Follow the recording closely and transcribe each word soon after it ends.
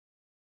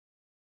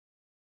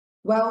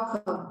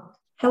Welcome.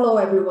 Hello,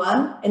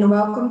 everyone, and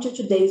welcome to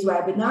today's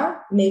webinar,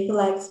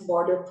 Mepilex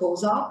Border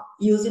Post-op,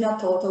 using a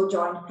total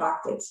joint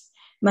practice.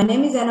 My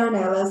name is Anna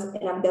Ornelas,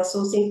 and I'm the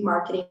Associate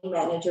Marketing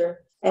Manager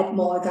at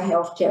Mölnlycke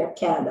Healthcare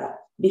Canada.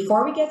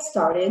 Before we get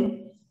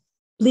started,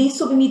 please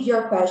submit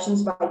your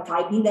questions by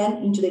typing them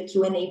into the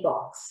Q&A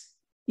box.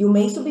 You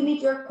may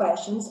submit your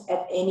questions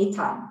at any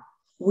time.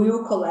 We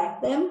will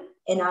collect them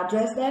and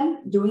address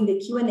them during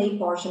the Q&A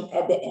portion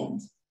at the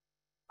end.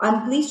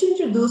 I'm pleased to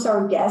introduce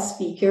our guest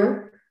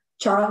speaker,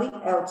 Charles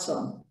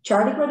Ettelson.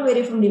 Charlie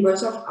graduated from the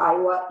University of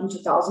Iowa in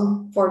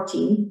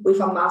 2014 with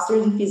a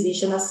master's in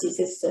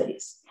physician-assisted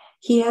studies.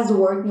 He has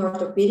worked in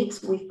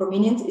orthopedics with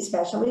prominent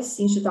specialists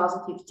since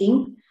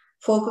 2015,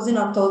 focusing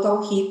on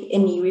total hip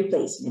and knee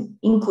replacement,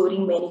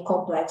 including many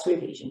complex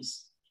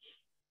revisions.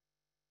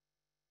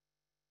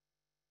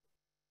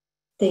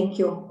 Thank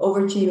you.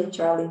 Over to you,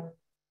 Charlie.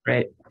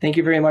 Great. Thank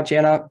you very much,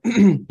 Anna.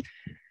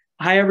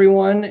 Hi,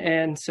 everyone.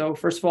 And so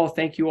first of all,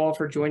 thank you all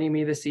for joining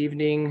me this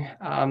evening.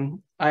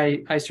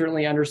 I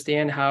certainly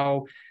understand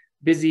how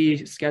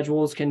busy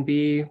schedules can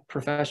be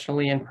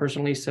professionally and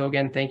personally. So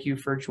again, thank you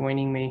for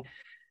joining me.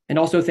 And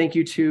also thank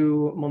you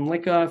to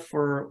Mölnlycke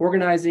for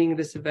organizing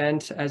this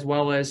event, as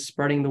well as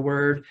spreading the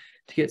word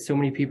to get so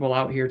many people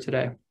out here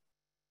today.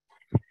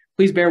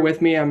 Please bear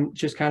with me. I'm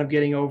just kind of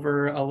getting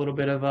over a little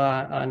bit of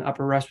an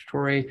upper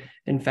respiratory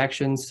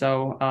infection.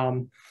 So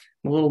I'm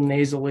a little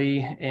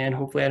nasally, and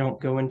hopefully I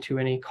don't go into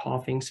any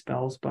coughing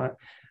spells, but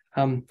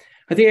I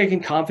think I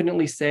can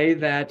confidently say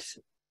that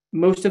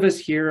most of us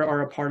here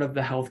are a part of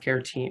the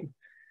healthcare team,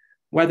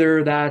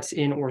 whether that's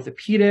in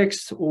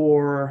orthopedics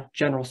or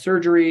general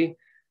surgery,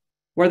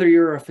 whether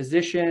you're a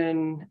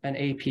physician, an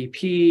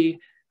APP,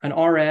 an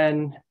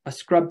RN, a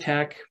scrub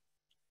tech,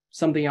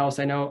 something else.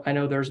 I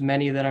know there's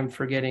many that I'm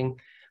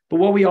forgetting, but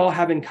what we all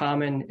have in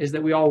common is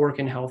that we all work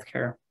in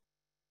healthcare.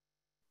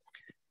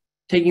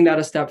 Taking that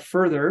a step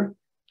further,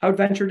 I would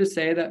venture to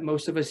say that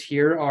most of us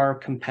here are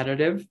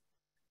competitive,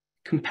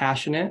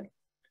 compassionate,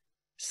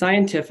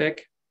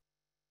 scientific,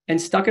 and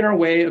stuck in our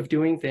way of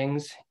doing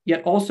things,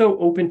 yet also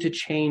open to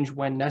change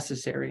when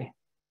necessary.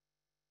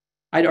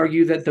 I'd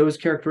argue that those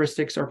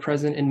characteristics are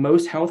present in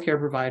most healthcare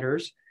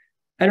providers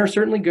and are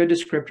certainly good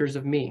descriptors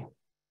of me.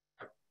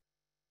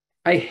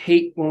 I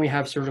hate when we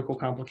have surgical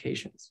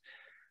complications,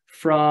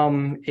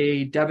 from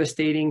a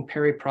devastating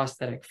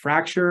periprosthetic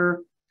fracture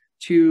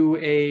to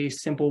a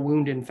simple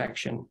wound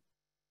infection.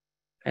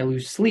 I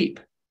lose sleep.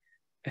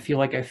 I feel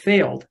like I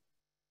failed.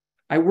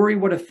 I worry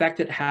what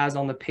effect it has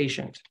on the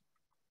patient,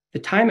 the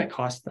time it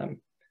costs them,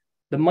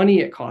 the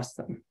money it costs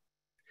them,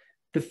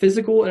 the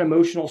physical and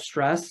emotional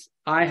stress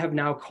I have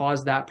now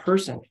caused that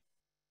person.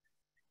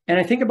 And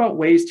I think about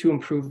ways to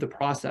improve the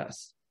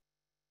process.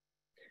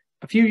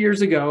 A few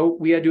years ago,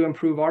 we had to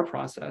improve our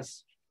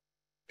process.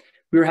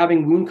 We were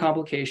having wound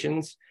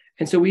complications,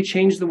 and so we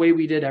changed the way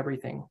we did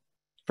everything,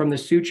 from the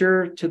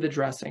suture to the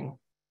dressing.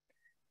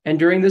 And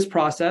during this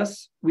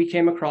process, we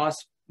came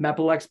across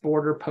Mepilex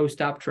Border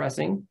Post-op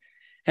dressing,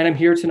 and I'm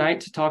here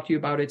tonight to talk to you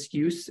about its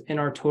use in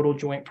our total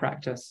joint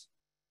practice.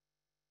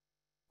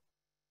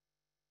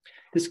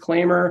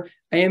 Disclaimer,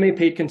 I am a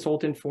paid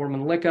consultant for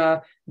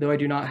Mölnlycke, though I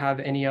do not have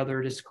any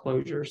other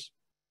disclosures.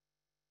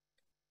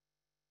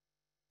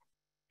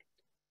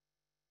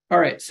 All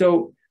right,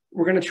 so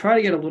we're going to try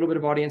to get a little bit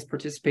of audience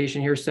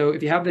participation here. So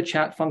if you have the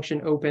chat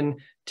function open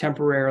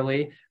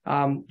temporarily,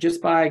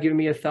 just by giving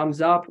me a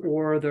thumbs up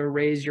or the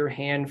raise your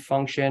hand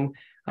function,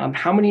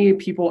 how many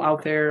people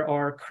out there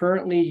are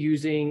currently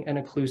using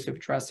an occlusive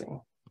dressing?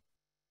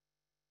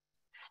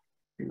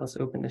 Let's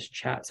open this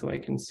chat so I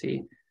can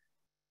see.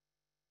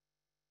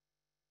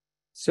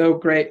 So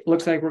great.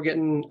 Looks like we're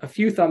getting a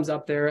few thumbs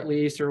up there at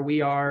least, or we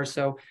are.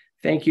 So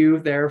thank you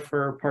there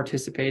for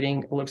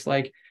participating. It looks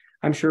like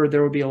I'm sure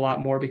there will be a lot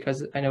more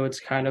because I know it's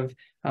kind of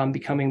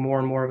becoming more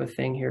and more of a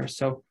thing here.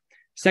 So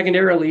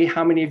secondarily,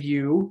 how many of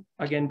you,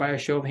 again, by a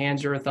show of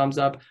hands or a thumbs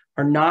up,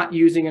 are not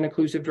using an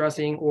occlusive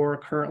dressing or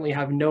currently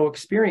have no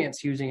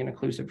experience using an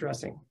occlusive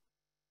dressing?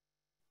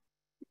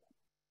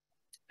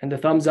 And the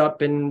thumbs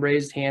up and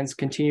raised hands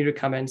continue to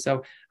come in.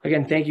 So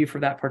again, thank you for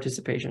that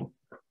participation.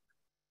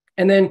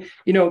 And then,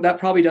 that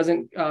probably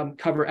doesn't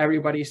cover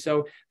everybody.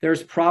 So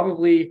there's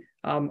probably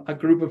a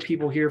group of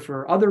people here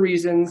for other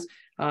reasons.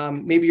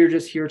 Maybe you're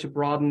just here to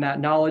broaden that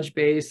knowledge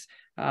base,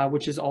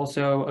 which is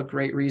also a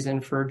great reason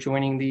for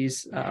joining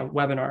these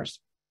webinars.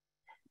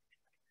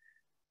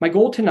 My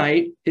goal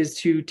tonight is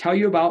to tell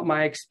you about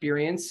my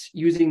experience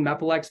using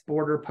Mepilex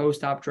Border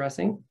Post-op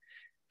dressing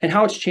and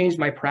how it's changed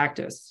my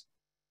practice.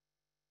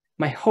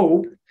 My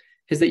hope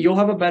is that you'll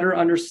have a better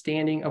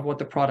understanding of what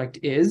the product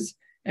is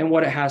and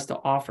what it has to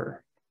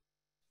offer.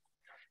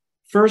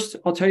 First,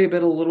 I'll tell you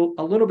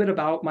a little bit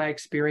about my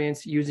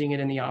experience using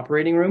it in the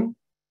operating room.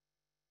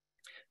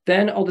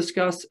 Then I'll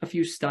discuss a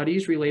few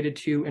studies related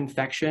to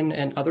infection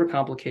and other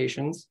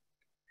complications.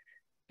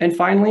 And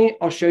finally,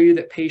 I'll show you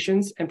that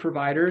patients and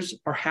providers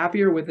are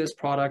happier with this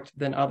product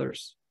than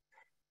others.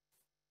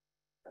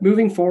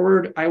 Moving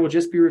forward, I will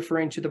just be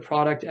referring to the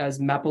product as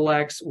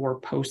Mepilex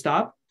or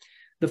Post-op.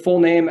 The full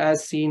name,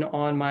 as seen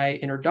on my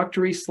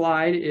introductory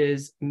slide,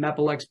 is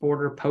Mepilex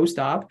Border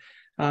Post-op,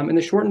 and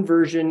the shortened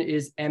version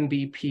is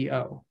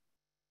MBPO.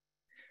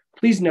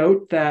 Please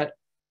note that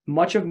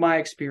much of my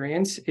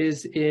experience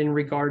is in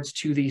regards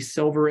to the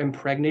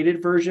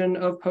silver-impregnated version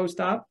of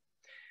post-op.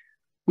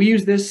 We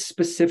use this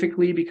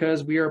specifically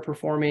because we are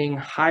performing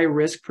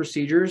high-risk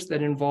procedures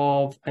that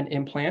involve an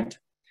implant.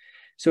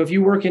 So if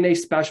you work in a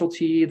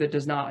specialty that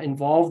does not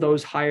involve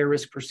those higher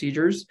risk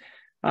procedures,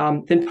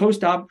 then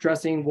post-op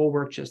dressing will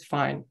work just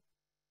fine.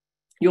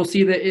 You'll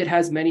see that it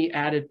has many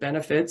added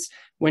benefits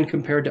when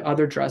compared to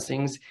other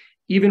dressings,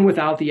 even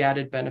without the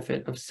added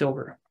benefit of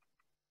silver.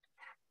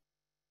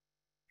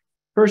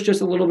 First,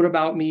 just a little bit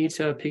about me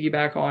to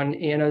piggyback on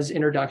Anna's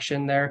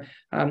introduction there.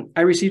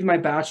 I received my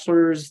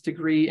bachelor's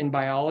degree in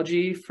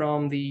biology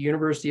from the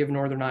University of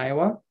Northern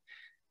Iowa.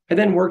 I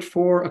then worked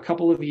for a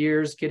couple of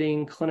years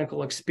getting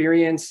clinical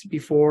experience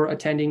before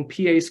attending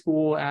PA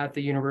school at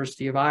the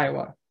University of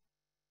Iowa.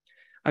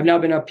 I've now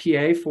been a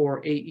PA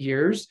for 8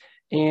 years,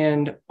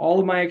 and all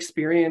of my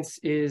experience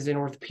is in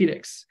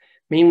orthopedics,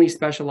 mainly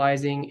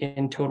specializing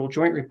in total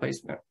joint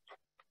replacement.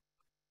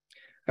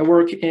 I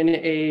work in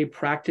a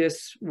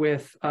practice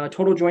with a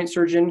total joint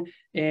surgeon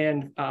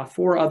and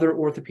 4 other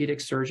orthopedic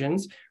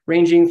surgeons,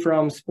 ranging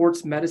from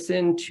sports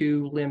medicine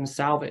to limb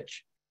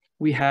salvage.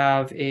 We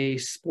have a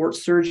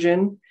sports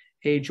surgeon,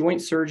 a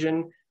joint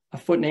surgeon, a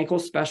foot and ankle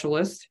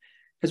specialist,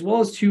 as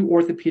well as 2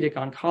 orthopedic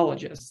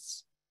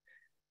oncologists.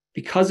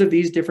 Because of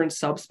these different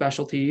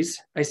subspecialties,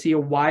 I see a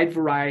wide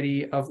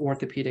variety of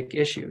orthopedic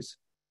issues.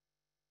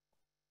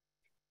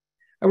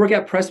 I work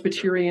at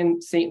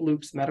Presbyterian St.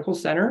 Luke's Medical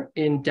Center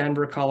in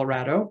Denver,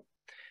 Colorado.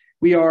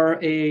 We are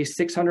a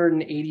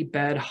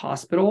 680-bed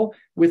hospital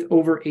with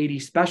over 80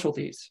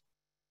 specialties.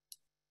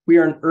 We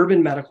are an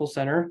urban medical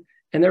center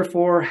and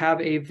therefore have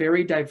a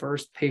very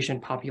diverse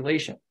patient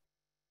population.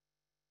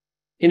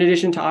 In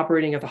addition to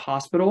operating at the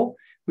hospital,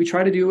 we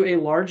try to do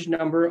a large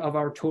number of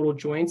our total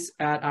joints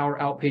at our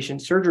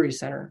outpatient surgery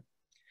center.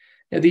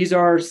 Now, these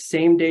are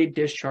same-day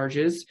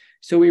discharges,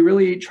 so we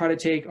really try to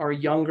take our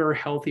younger,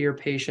 healthier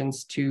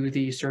patients to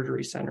the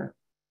surgery center.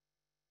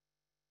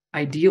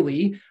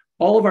 Ideally,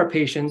 all of our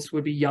patients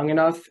would be young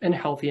enough and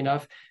healthy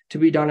enough to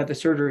be done at the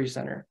surgery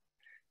center.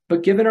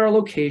 But given our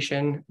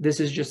location, this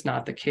is just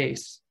not the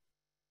case.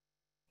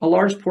 A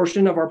large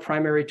portion of our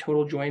primary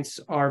total joints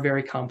are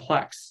very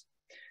complex.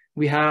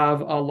 We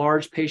have a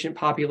large patient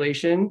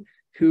population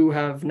who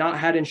have not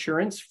had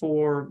insurance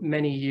for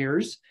many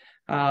years,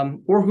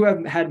 or who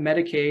have had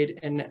Medicaid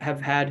and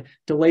have had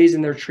delays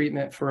in their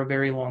treatment for a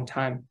very long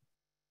time.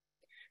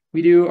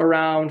 We do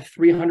around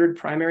 300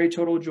 primary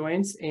total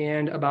joints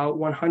and about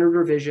 100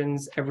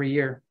 revisions every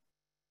year.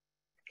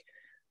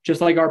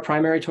 Just like our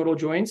primary total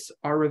joints,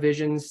 our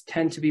revisions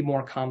tend to be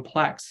more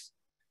complex.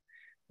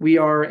 We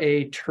are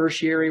a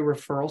tertiary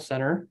referral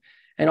center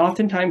and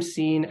oftentimes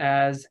seen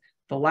as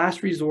the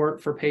last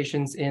resort for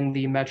patients in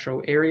the metro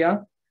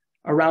area,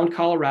 around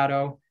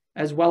Colorado,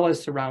 as well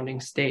as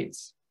surrounding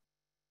states.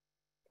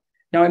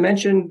 Now, I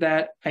mentioned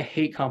that I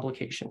hate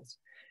complications,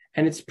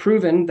 and it's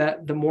proven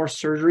that the more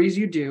surgeries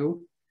you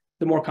do,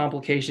 the more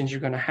complications you're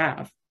going to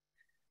have.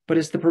 But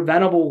it's the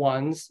preventable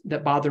ones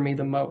that bother me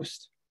the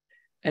most.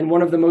 And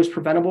one of the most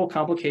preventable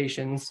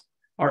complications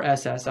are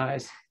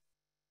SSIs.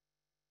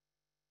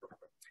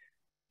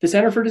 The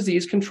Center for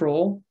Disease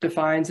Control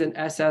defines an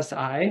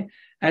SSI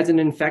as an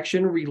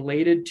infection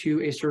related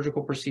to a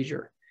surgical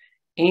procedure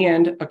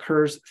and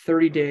occurs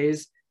 30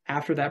 days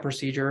after that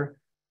procedure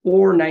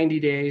or 90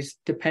 days,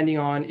 depending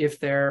on if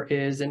there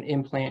is an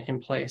implant in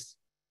place.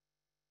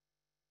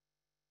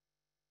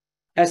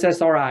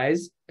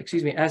 SSIs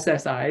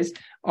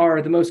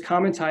are the most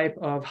common type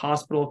of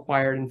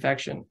hospital-acquired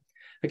infection,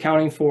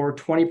 accounting for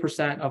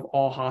 20% of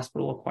all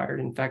hospital-acquired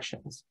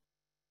infections.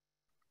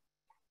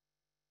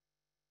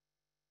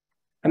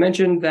 I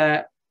mentioned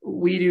that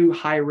we do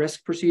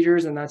high-risk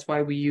procedures, and that's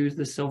why we use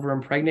the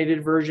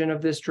silver-impregnated version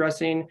of this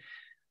dressing.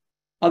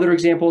 Other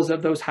examples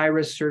of those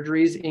high-risk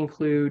surgeries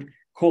include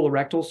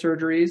colorectal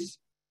surgeries,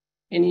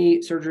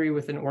 any surgery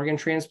with an organ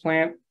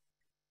transplant,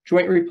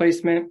 joint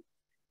replacement,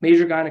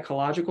 major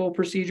gynecological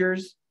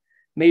procedures,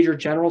 major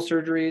general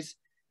surgeries,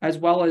 as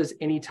well as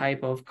any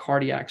type of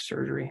cardiac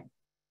surgery.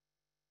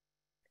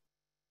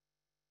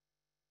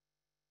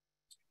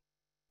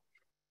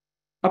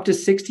 Up to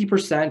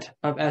 60%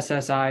 of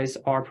SSIs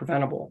are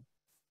preventable.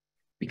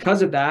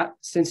 Because of that,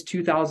 since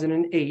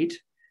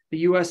 2008, the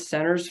U.S.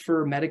 Centers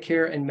for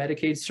Medicare and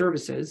Medicaid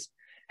Services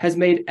has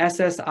made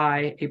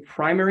SSI a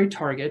primary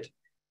target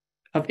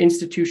of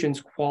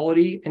institutions'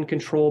 quality and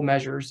control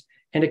measures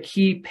and a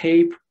key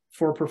pay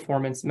for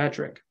performance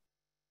metric.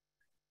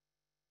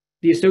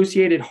 The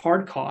associated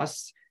hard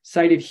costs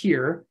cited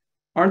here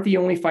aren't the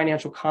only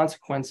financial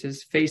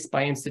consequences faced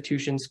by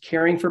institutions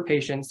caring for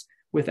patients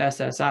with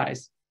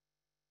SSIs.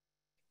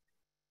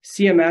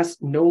 CMS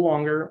no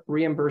longer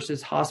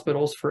reimburses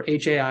hospitals for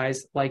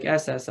HAIs like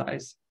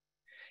SSIs.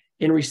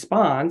 In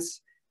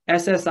response,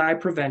 SSI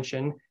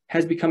prevention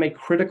has become a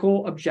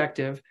critical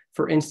objective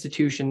for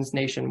institutions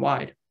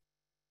nationwide.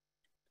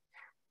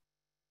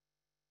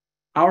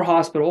 Our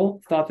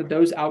hospital thought that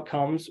those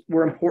outcomes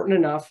were important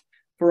enough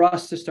for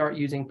us to start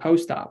using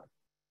post-op.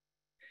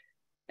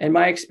 And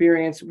my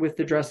experience with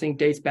the dressing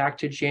dates back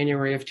to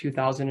January of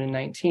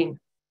 2019.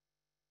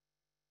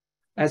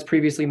 As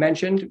previously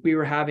mentioned, we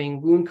were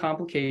having wound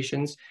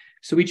complications,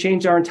 so we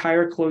changed our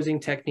entire closing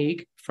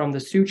technique from the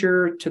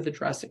suture to the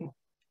dressing.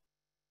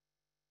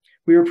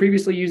 We were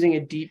previously using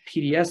a deep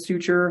PDS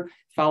suture,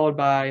 followed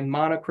by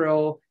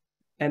monocryl,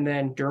 and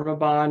then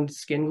Dermabond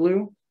skin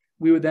glue.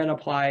 We would then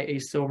apply a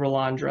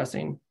Silver-Lawn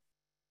dressing.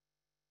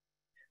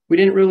 We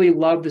didn't really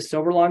love the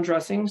Silver-Lawn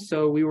dressing,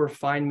 so we were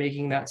fine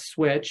making that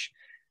switch.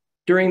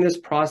 During this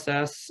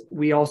process,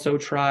 we also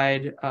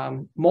tried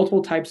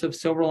multiple types of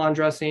Silver-Lawn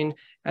dressing,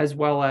 as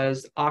well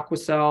as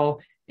Aquacel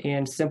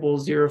and simple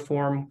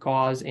Xeroform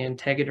gauze and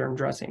Tegaderm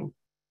dressing.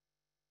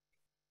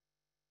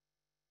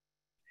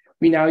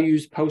 We now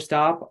use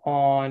post-op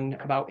on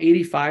about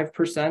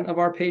 85% of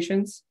our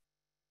patients.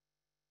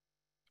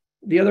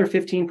 The other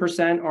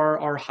 15% are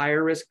our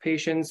higher risk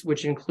patients,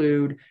 which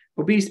include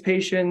obese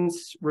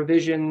patients,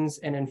 revisions,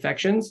 and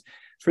infections.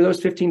 For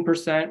those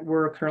 15%,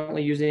 we're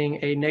currently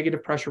using a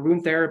negative pressure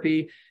wound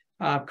therapy,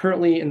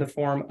 currently in the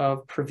form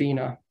of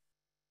Prevena.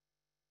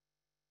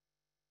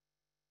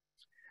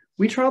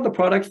 We trialed the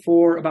product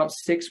for about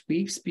 6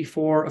 weeks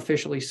before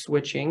officially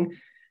switching.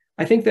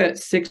 I think that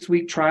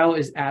 6-week trial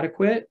is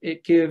adequate.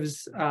 It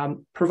gives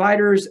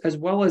providers as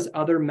well as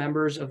other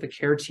members of the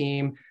care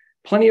team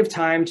plenty of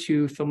time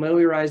to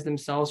familiarize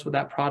themselves with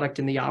that product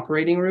in the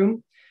operating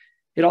room.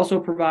 It also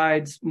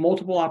provides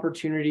multiple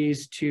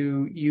opportunities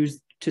to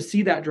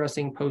see that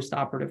dressing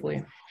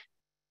post-operatively.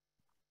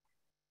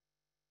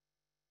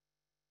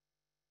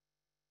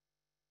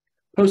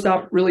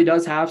 Post-op really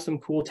does have some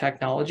cool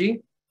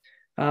technology.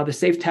 The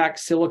SafeTac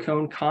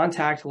silicone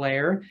contact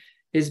layer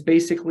is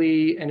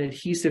basically an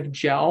adhesive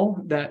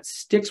gel that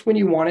sticks when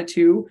you want it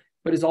to,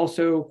 but is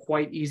also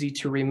quite easy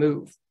to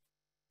remove.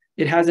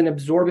 It has an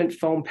absorbent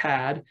foam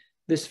pad.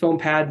 This foam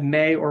pad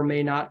may or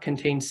may not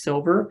contain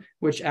silver,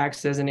 which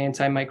acts as an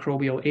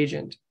antimicrobial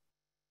agent.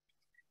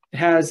 It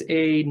has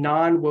a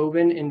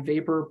non-woven and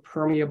vapor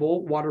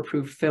permeable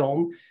waterproof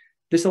film.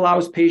 This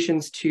allows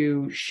patients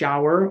to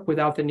shower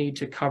without the need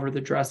to cover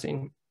the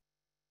dressing.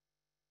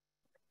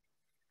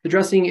 The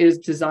dressing is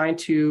designed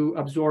to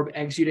absorb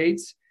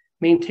exudates,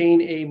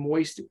 maintain a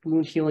moist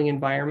wound healing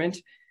environment,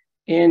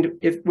 and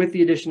with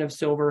the addition of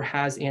silver,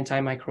 has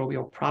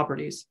antimicrobial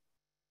properties.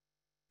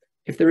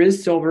 If there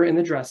is silver in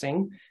the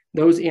dressing,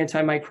 those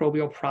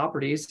antimicrobial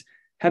properties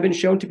have been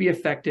shown to be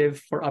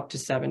effective for up to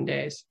 7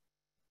 days.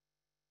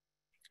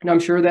 And I'm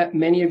sure that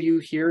many of you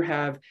here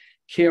have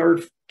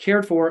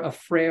cared for a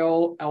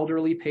frail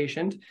elderly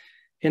patient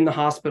in the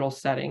hospital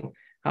setting,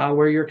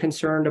 where you're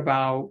concerned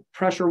about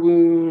pressure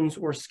wounds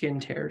or skin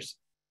tears.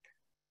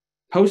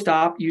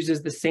 Post-op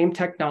uses the same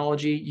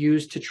technology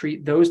used to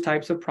treat those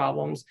types of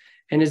problems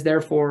and is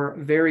therefore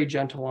very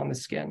gentle on the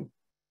skin.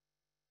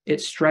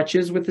 It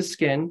stretches with the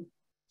skin,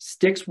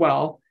 sticks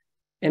well,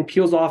 and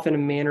peels off in a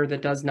manner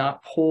that does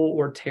not pull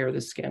or tear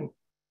the skin.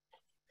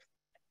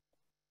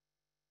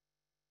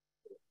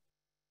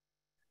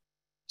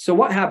 So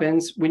what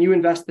happens when you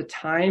invest the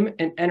time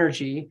and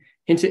energy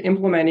into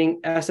implementing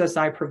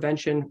SSI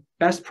prevention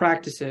best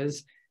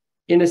practices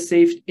in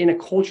a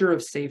culture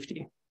of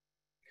safety?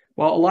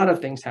 Well, a lot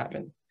of things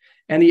happen.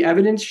 And the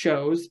evidence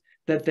shows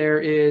that there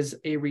is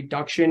a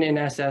reduction in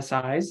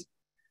SSIs,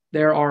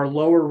 there are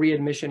lower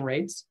readmission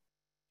rates,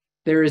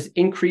 there is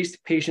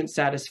increased patient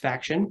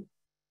satisfaction,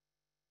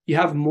 you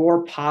have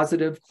more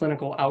positive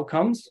clinical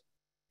outcomes,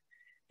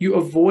 you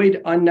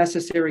avoid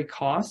unnecessary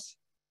costs,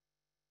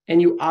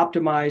 and you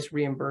optimize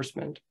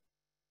reimbursement.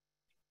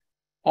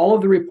 All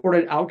of the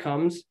reported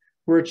outcomes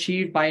were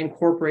achieved by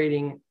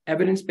incorporating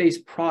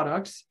evidence-based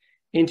products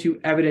into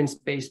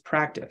evidence-based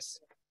practice.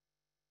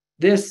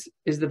 This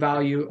is the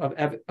value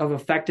of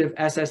effective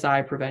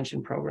SSI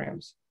prevention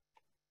programs.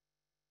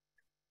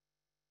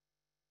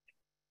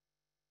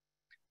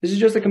 This is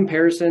just a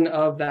comparison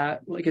of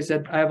that. Like I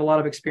said, I have a lot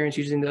of experience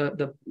using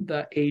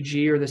the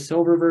AG or the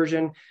silver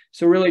version.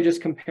 So really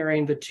just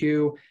comparing the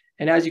two.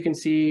 And as you can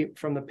see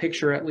from the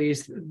picture, at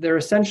least, they're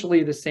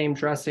essentially the same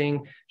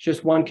dressing,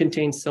 just one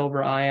contains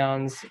silver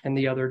ions and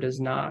the other does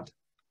not.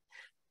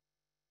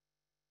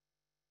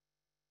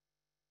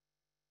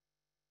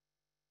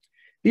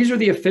 These are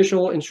the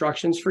official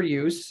instructions for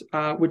use,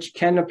 which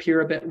can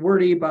appear a bit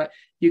wordy, but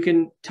you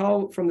can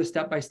tell from the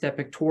step-by-step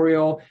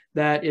pictorial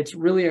that it's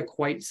really a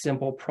quite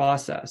simple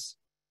process.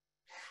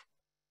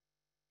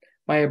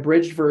 My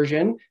abridged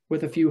version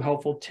with a few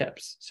helpful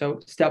tips. So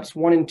steps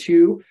 1 and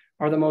 2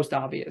 are the most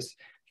obvious.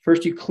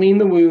 First, you clean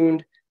the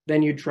wound,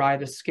 then you dry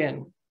the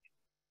skin.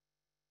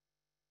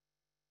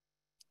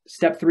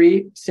 Step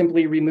 3,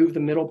 simply remove the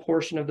middle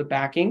portion of the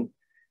backing,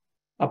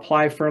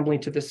 apply firmly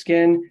to the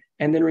skin,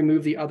 and then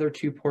remove the other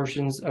 2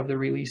 portions of the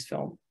release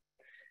film.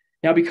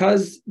 Now,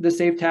 because the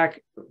SafeTac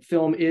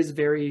film is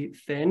very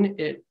thin,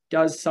 it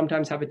does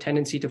sometimes have a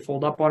tendency to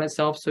fold up on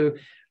itself. So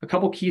a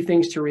couple key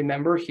things to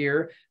remember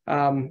here.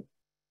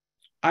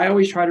 I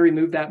always try to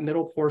remove that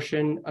middle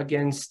portion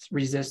against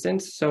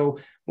resistance. So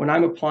when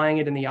I'm applying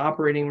it in the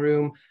operating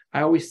room,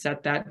 I always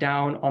set that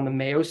down on the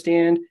Mayo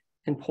stand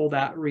and pull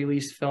that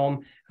release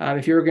film.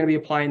 If you're going to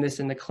be applying this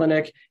in the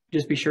clinic,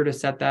 just be sure to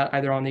set that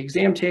either on the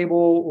exam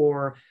table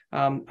or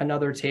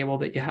another table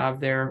that you have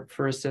there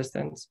for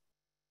assistance.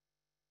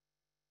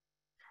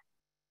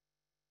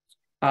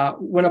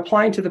 When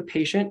applying to the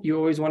patient, you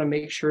always want to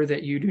make sure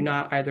that you do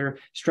not either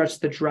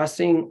stretch the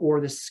dressing or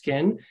the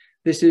skin.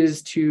 This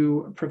is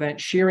to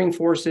prevent shearing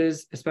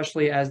forces,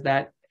 especially as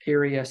that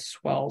area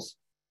swells.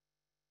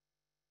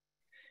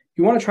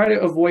 You want to try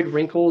to avoid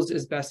wrinkles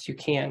as best you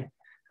can.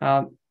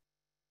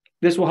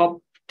 This will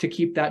help to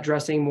keep that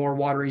dressing more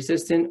water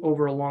resistant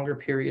over a longer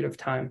period of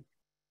time.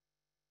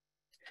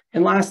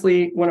 And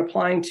lastly, when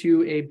applying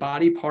to a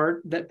body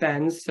part that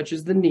bends, such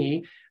as the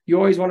knee, you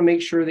always want to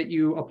make sure that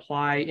you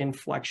apply in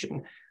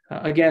flexion.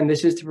 Again,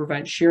 this is to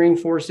prevent shearing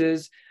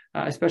forces,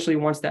 especially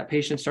once that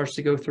patient starts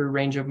to go through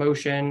range of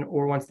motion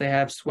or once they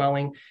have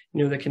swelling,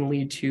 that can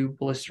lead to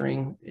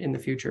blistering in the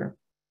future.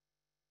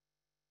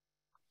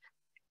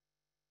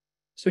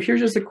 So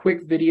here's just a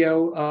quick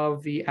video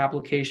of the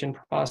application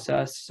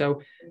process.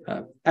 So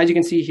as you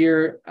can see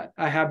here,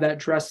 I have that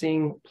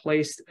dressing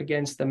placed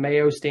against the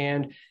Mayo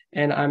stand,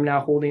 and I'm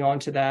now holding on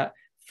to that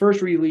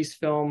first release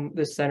film,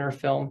 the center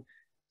film.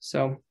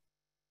 So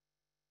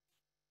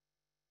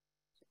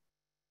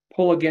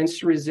pull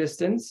against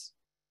resistance.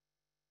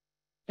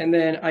 And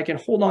then I can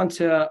hold on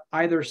to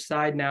either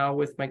side now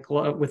with my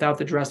glove without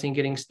the dressing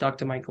getting stuck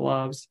to my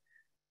gloves.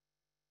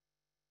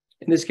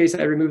 In this case,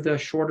 I remove the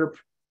shorter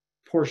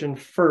portion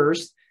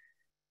first.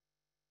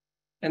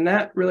 And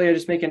that really, I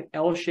just make an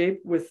L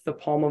shape with the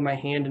palm of my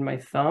hand and my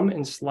thumb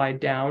and slide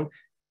down.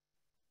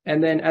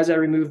 And then as I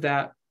remove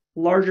that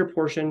larger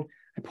portion,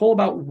 I pull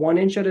about 1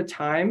 inch at a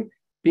time,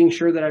 being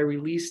sure that I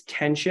release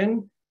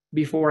tension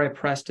before I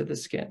press to the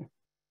skin.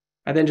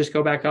 I then just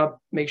go back up,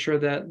 make sure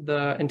that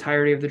the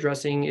entirety of the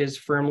dressing is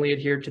firmly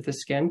adhered to the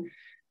skin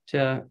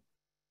to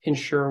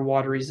ensure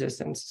water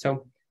resistance.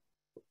 So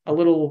a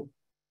little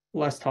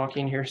less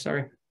talking here,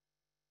 sorry.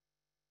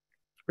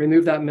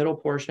 Remove that middle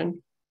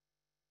portion.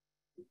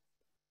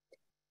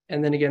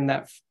 And then again,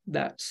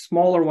 that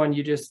smaller one,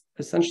 you just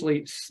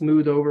essentially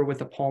smooth over with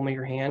the palm of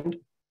your hand.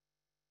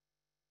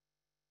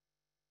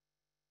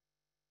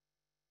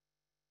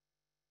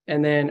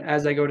 And then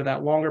as I go to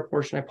that longer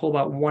portion, I pull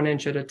about 1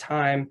 inch at a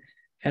time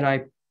and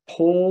I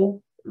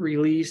pull,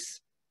 release,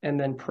 and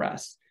then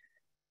press.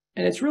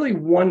 And it's really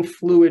one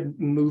fluid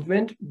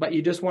movement, but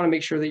you just want to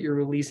make sure that you're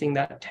releasing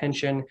that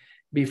tension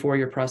before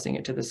you're pressing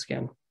it to the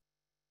skin.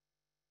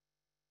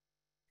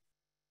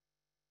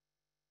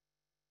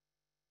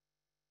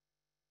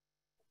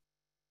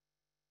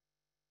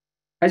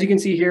 As you can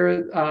see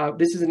here,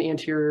 this is an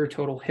anterior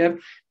total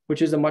hip,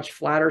 which is a much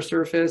flatter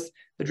surface.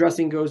 The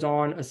dressing goes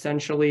on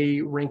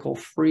essentially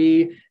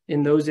wrinkle-free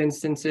in those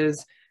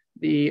instances.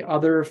 The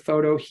other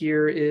photo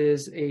here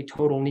is a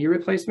total knee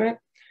replacement.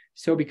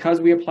 So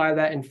because we apply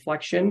that in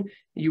flexion,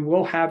 you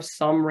will have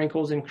some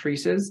wrinkles and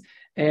creases.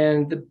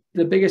 And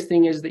the biggest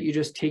thing is that you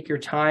just take your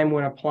time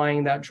when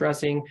applying that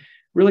dressing,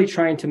 really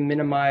trying to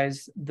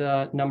minimize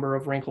the number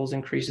of wrinkles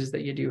and creases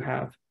that you do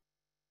have.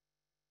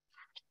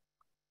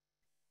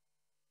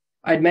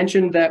 I'd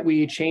mentioned that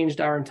we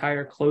changed our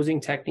entire closing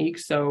technique.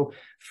 So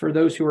for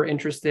those who are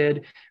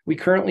interested, we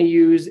currently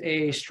use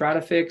a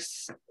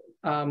Stratifix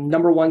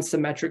 #1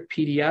 symmetric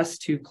PDS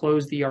to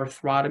close the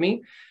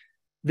arthrotomy.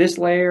 This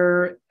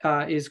layer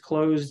is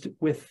closed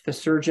with the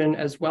surgeon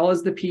as well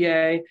as the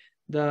PA.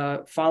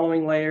 The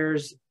following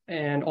layers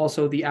and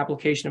also the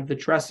application of the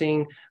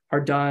dressing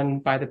are done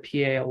by the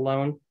PA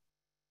alone.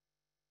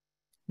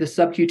 The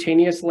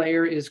subcutaneous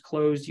layer is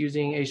closed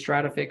using a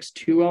Stratifix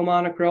 2.0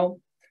 monocryl.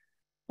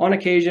 On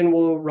occasion,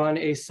 we'll run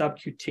a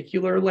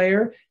subcuticular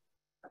layer.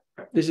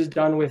 This is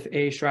done with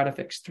a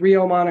Stratifix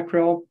 3.0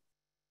 monocryl.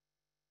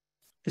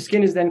 The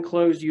skin is then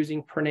closed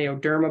using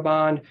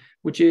Perneodermabond,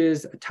 which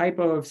is a type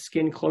of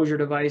skin closure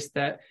device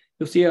that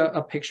you'll see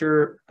a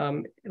picture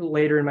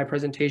later in my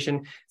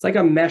presentation. It's like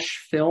a mesh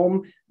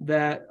film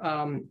that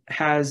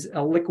has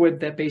a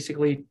liquid that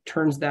basically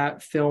turns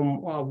that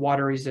film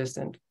water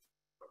resistant.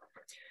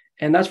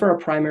 And that's for our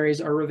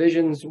primaries. Our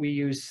revisions, we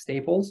use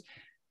staples.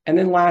 And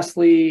then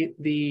lastly,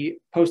 the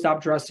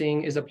post-op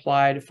dressing is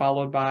applied,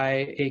 followed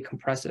by a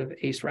compressive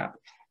ACE wrap.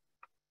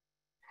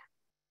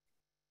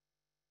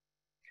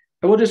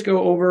 I will just go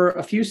over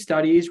a few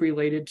studies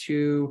related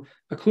to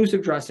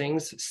occlusive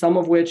dressings, some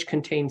of which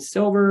contain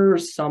silver,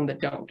 some that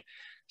don't.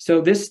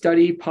 So this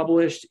study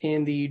published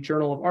in the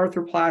Journal of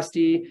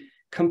Arthroplasty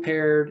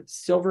compared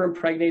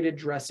silver-impregnated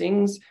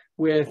dressings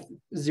with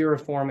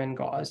Xeroform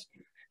gauze.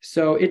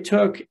 So it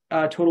took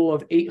a total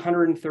of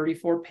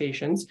 834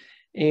 patients,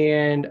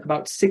 and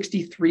about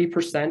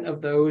 63%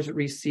 of those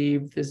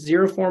received the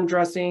Xeroform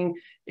dressing,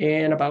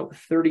 and about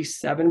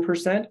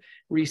 37%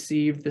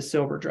 received the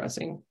silver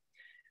dressing.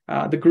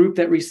 The group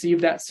that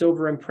received that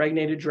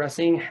silver-impregnated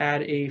dressing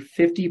had a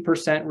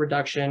 50%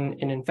 reduction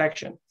in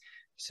infection.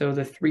 So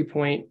the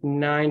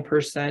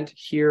 3.9%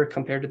 here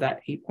compared to that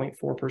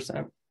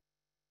 8.4%.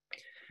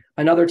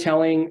 Another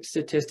telling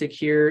statistic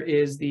here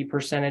is the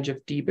percentage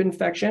of deep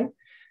infection,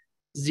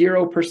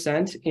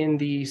 0% in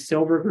the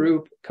silver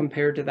group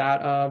compared to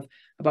that of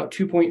about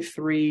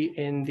 2.3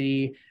 in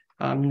the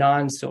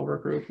non-silver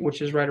group,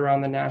 which is right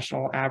around the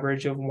national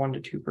average of 1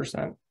 to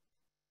 2%.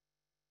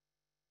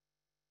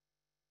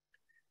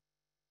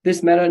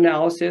 This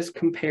meta-analysis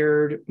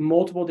compared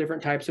multiple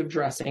different types of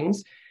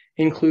dressings,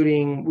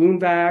 including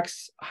wound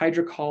vacs,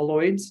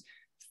 hydrocolloids,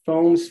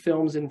 foams,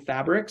 films, and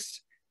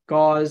fabrics,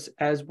 gauze,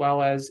 as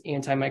well as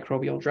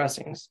antimicrobial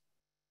dressings.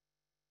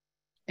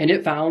 And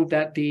it found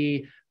that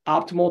the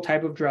optimal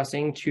type of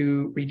dressing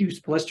to reduce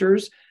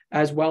blisters,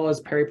 as well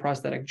as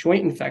periprosthetic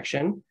joint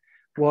infection,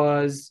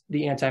 was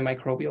the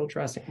antimicrobial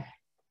dressing.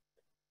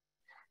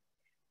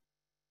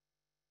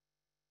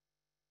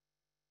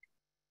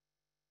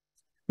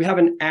 We have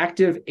an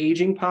active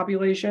aging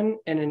population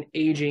and an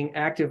aging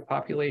active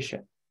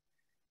population.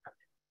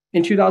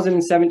 In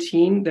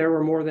 2017, there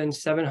were more than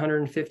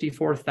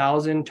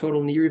 754,000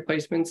 total knee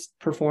replacements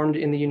performed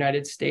in the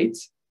United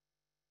States,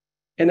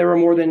 and there were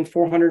more than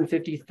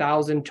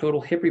 450,000 total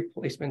hip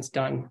replacements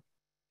done.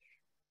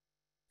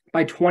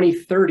 By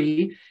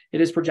 2030, it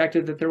is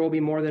projected that there will be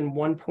more than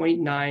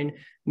 1.9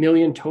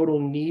 million total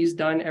knees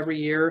done every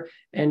year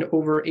and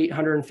over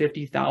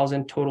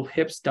 850,000 total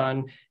hips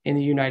done in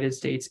the United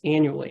States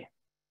annually.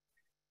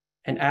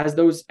 And as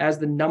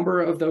the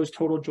number of those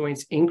total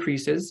joints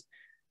increases,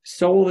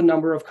 so will the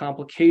number of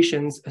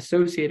complications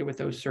associated with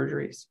those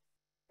surgeries.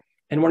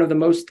 And one of the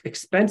most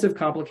expensive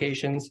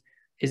complications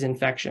is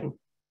infection.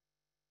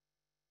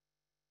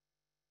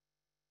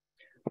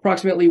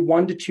 Approximately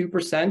 1 to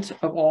 2%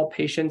 of all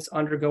patients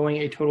undergoing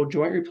a total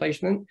joint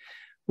replacement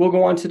will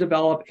go on to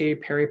develop a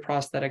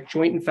periprosthetic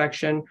joint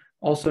infection,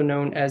 also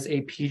known as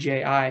a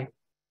PJI.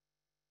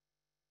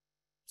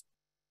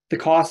 The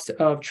cost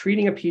of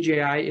treating a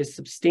PJI is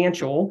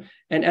substantial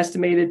and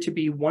estimated to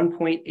be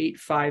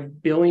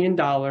 $1.85 billion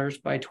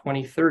by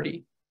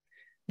 2030.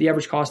 The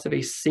average cost of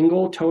a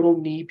single total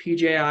knee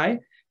PJI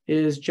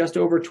is just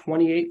over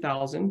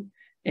 $28,000,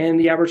 and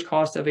the average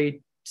cost of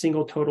a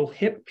single total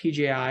hip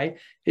PJI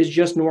is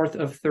just north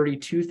of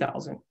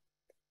 $32,000.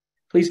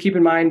 Please keep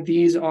in mind,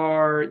 these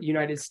are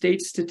United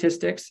States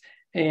statistics,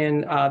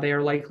 and they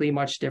are likely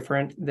much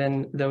different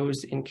than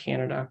those in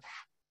Canada.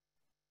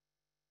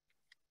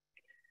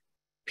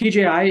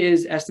 PJI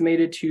is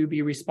estimated to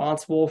be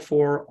responsible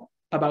for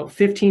about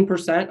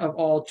 15% of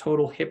all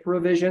total hip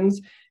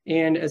revisions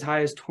and as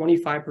high as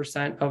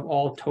 25% of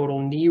all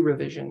total knee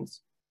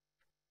revisions.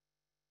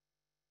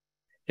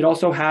 It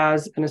also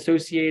has an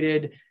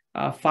associated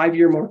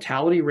 5-year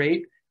mortality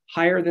rate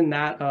higher than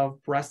that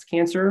of breast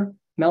cancer,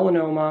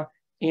 melanoma,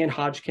 and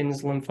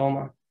Hodgkin's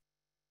lymphoma.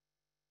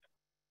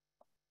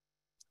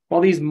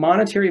 While these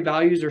monetary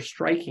values are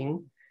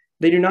striking,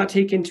 they do not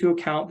take into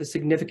account the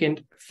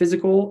significant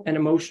physical and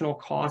emotional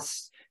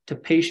costs to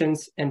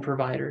patients and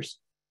providers.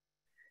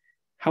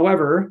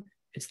 However,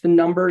 it's the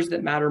numbers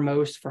that matter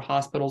most for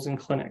hospitals and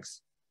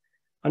clinics.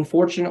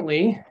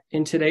 Unfortunately,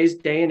 in today's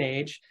day and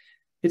age,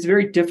 it's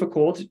very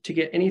difficult to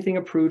get anything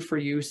approved for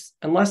use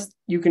unless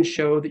you can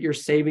show that you're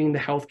saving the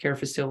healthcare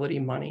facility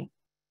money.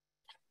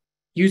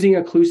 Using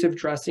occlusive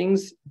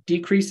dressings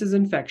decreases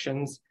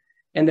infections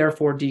and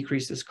therefore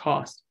decreases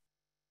cost.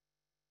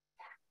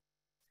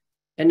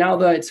 And now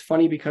that it's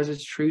funny because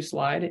it's true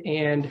slide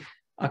and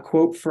a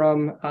quote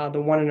from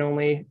the one and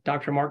only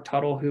Dr. Mark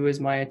Tuttle, who is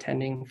my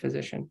attending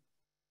physician.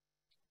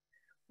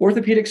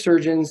 Orthopedic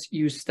surgeons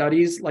use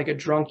studies like a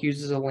drunk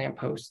uses a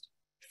lamppost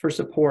for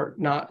support,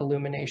 not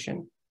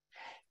illumination.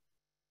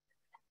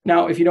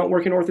 Now, if you don't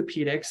work in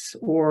orthopedics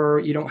or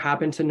you don't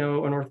happen to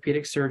know an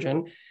orthopedic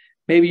surgeon,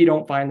 maybe you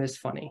don't find this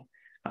funny,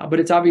 but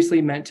it's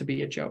obviously meant to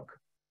be a joke.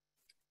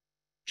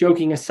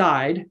 Joking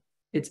aside,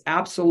 it's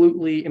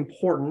absolutely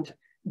important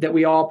that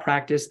we all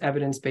practice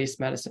evidence-based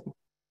medicine.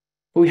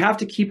 But we have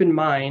to keep in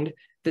mind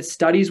that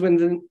studies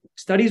within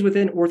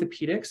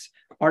orthopedics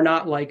are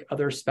not like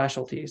other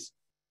specialties.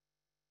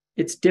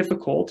 It's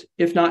difficult,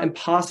 if not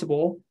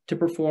impossible, to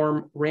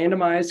perform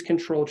randomized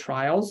controlled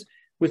trials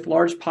with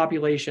large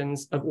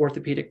populations of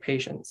orthopedic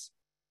patients.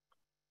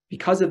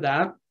 Because of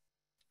that,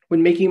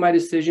 when making my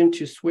decision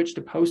to switch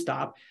to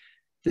post-op,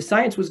 the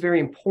science was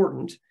very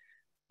important,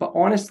 but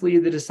honestly,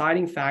 the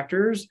deciding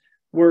factors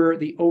were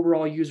the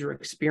overall user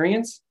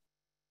experience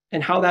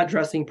and how that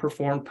dressing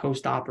performed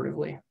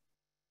post-operatively.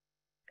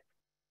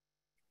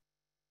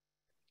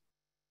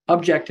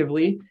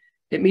 Objectively,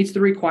 it meets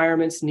the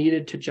requirements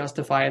needed to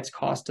justify its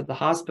cost to the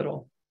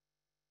hospital.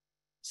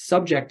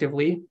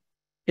 Subjectively,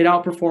 it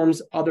outperforms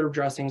other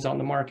dressings on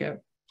the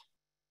market.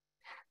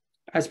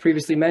 As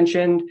previously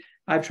mentioned,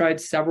 I've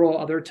tried several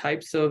other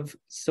types of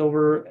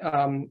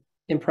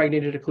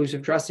silver-impregnated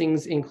occlusive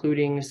dressings,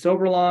 including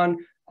Soberlon,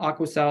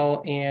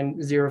 Aquacel, and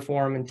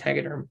Xeroform and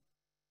Tegaderm.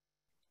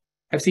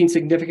 I've seen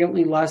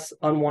significantly less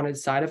unwanted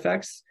side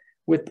effects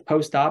with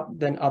post-op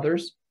than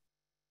others.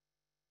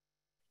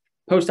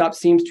 Post-op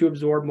seems to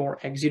absorb more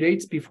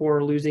exudates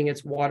before losing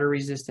its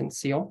water-resistant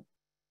seal.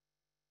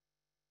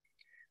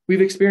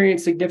 We've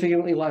experienced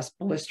significantly less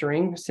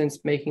blistering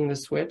since making the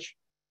switch.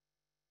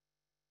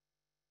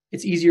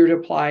 It's easier to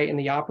apply in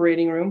the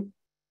operating room,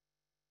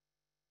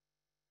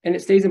 and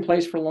it stays in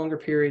place for longer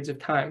periods of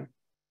time.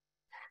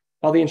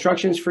 While the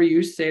instructions for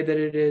use say that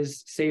it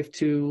is safe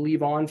to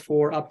leave on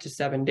for up to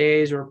 7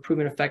 days or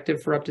proven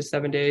effective for up to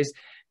 7 days,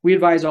 we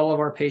advise all of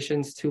our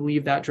patients to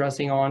leave that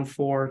dressing on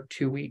for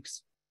 2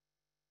 weeks.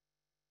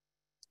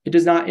 It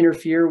does not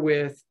interfere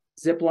with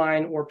zip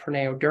line or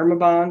perneo-derma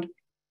bond.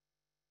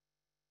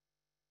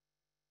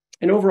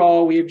 And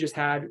overall, we've just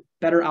had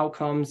better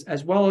outcomes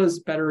as well as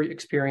better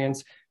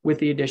experience with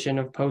the addition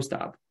of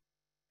post-op.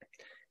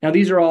 Now,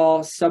 these are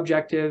all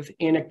subjective,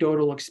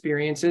 anecdotal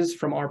experiences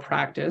from our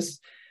practice.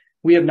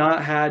 We have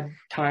not had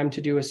time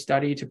to do a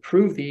study to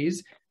prove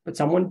these, but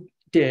someone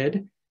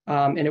did,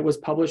 and it was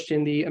published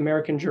in the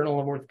American Journal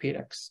of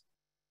Orthopedics.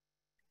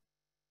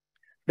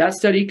 That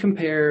study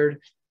compared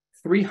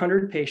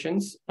 300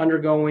 patients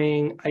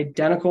undergoing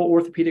identical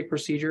orthopedic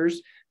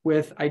procedures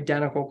with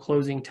identical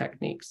closing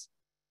techniques.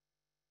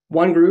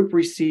 One group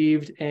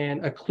received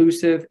an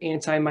occlusive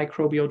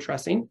antimicrobial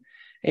dressing,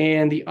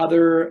 and the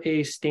other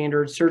a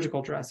standard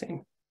surgical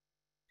dressing.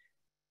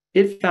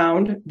 It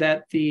found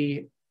that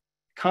the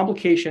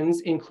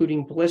complications,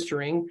 including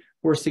blistering,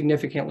 were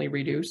significantly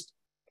reduced.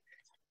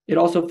 It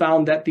also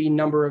found that the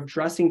number of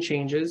dressing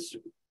changes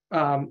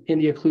in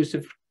the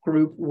occlusive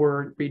group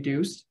were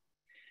reduced.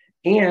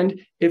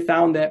 And it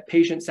found that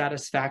patient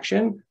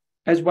satisfaction,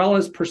 as well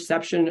as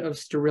perception of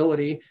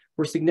sterility,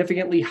 were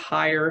significantly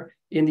higher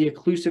in the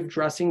occlusive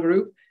dressing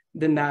group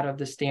than that of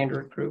the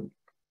standard group.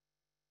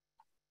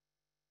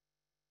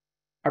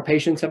 Our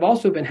patients have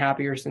also been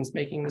happier since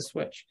making the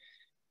switch.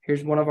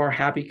 Here's one of our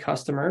happy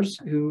customers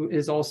who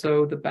is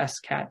also the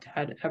best cat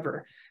dad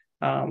ever.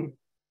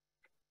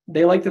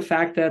 They like the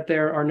fact that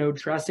there are no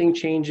dressing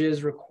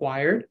changes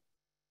required,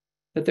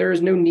 that there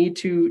is no need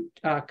to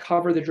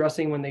cover the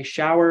dressing when they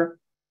shower,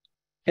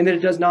 and that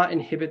it does not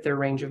inhibit their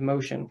range of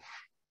motion.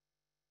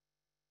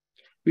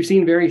 We've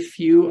seen very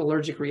few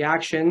allergic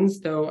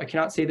reactions, though I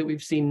cannot say that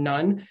we've seen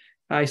none.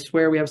 I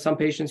swear we have some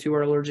patients who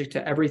are allergic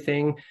to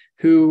everything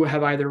who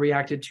have either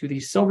reacted to the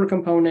silver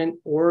component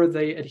or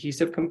the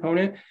adhesive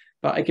component,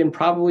 but I can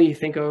probably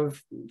think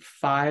of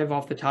 5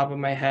 off the top of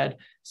my head,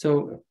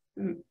 so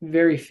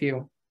very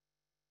few.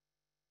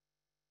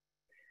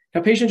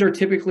 Now, patients are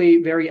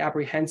typically very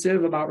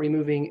apprehensive about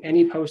removing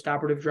any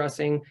post-operative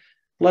dressing,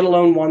 let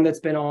alone one that's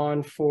been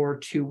on for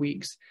 2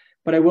 weeks.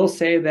 But I will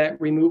say that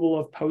removal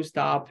of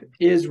post-op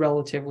is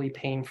relatively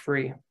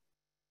pain-free.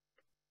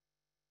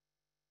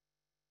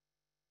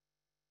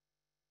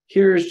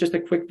 Here's just a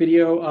quick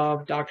video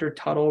of Dr.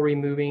 Tuttle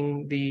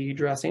removing the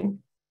dressing.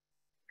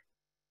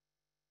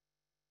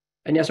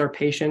 And yes, our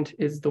patient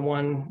is the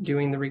one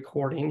doing the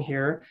recording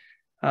here.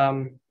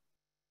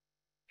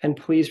 And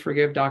please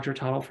forgive Dr.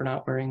 Tuttle for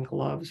not wearing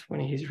gloves when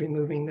he's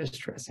removing this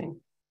dressing.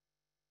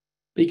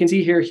 But you can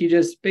see here, he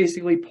just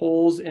basically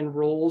pulls and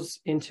rolls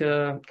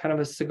into kind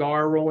of a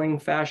cigar rolling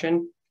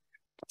fashion.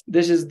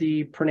 This is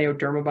the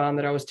perneo-derma bond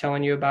that I was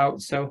telling you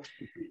about. So,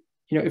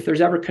 if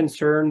there's ever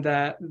concern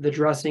that the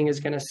dressing is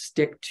going to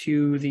stick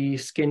to the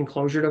skin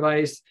closure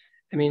device,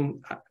 I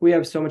mean, we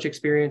have so much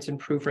experience and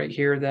proof right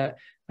here that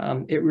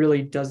it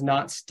really does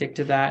not stick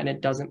to that, and it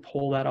doesn't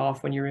pull that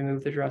off when you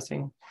remove the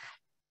dressing.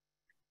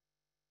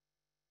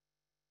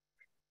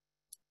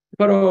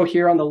 The photo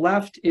here on the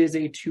left is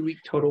a 2-week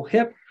total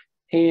hip,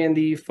 and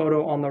the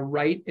photo on the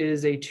right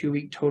is a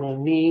 2-week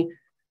total knee.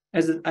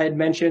 As I had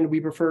mentioned, we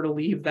prefer to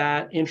leave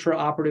that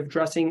intraoperative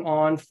dressing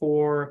on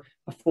for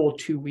a full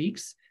 2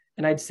 weeks.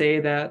 And I'd say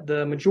that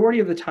the majority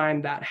of the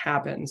time that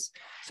happens.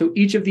 So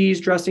each of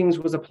these dressings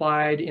was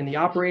applied in the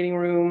operating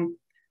room.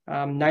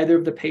 Neither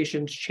of the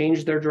patients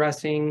changed their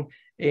dressing,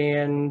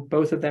 and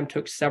both of them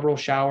took several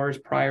showers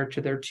prior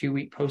to their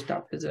 2-week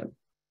post-op visit.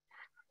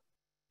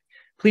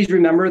 Please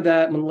remember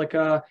that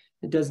Mölnlycke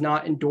does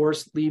not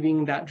endorse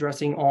leaving that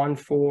dressing on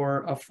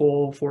for a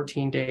full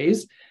 14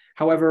 days.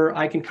 However,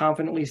 I can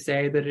confidently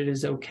say that it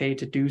is okay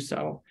to do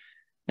so.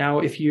 Now,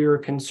 if you're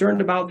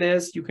concerned about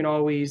this, you can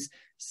always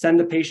send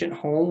the patient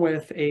home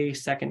with a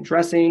second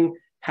dressing,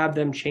 have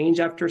them change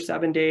after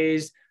 7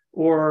 days,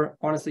 or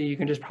honestly, you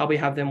can just probably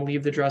have them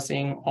leave the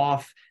dressing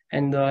off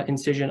and the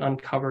incision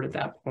uncovered at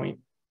that point.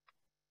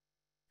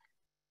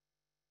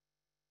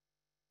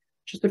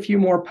 Just a few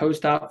more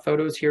post-op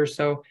photos here.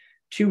 So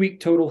 2-week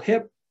total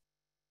hip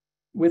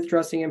with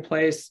dressing in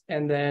place,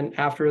 and then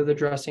after the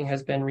dressing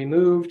has been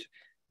removed,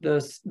 the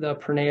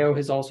perneo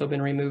has also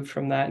been removed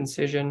from that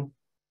incision.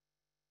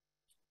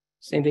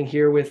 Same thing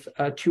here with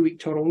a 2-week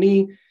total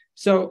knee.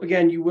 So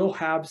again, you will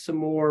have some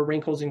more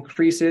wrinkles and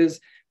creases,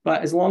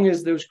 but as long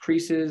as those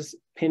creases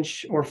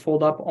pinch or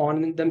fold up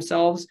on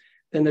themselves,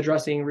 then the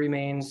dressing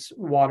remains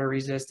water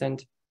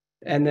resistant.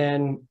 And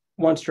then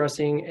once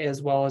dressing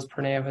as well as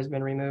perneo has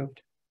been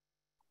removed.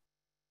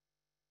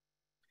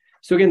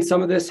 So again,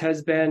 some of this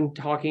has been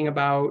talking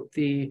about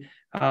the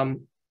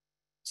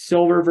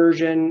silver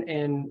version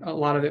and a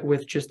lot of it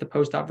with just the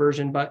post-op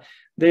version, but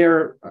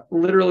they're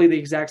literally the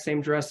exact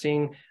same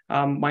dressing,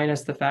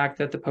 minus the fact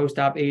that the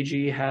post-op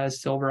AG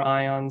has silver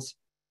ions.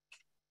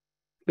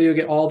 But you'll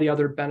get all the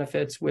other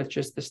benefits with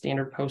just the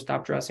standard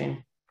post-op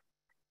dressing.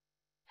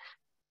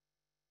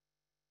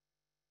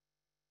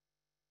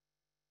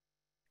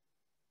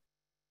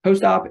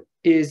 Post-op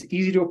is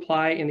easy to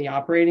apply in the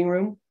operating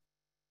room.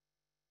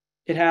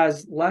 It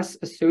has less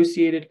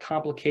associated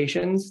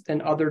complications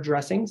than other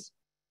dressings.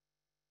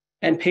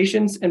 And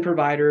patients and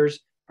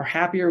providers are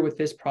happier with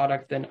this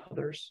product than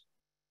others.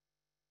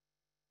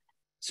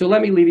 So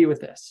let me leave you with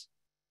this.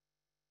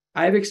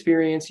 I have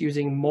experience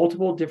using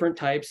multiple different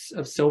types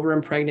of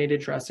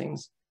silver-impregnated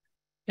dressings,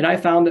 and I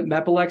found that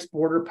Mepilex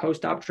Border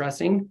Post-op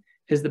dressing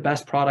is the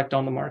best product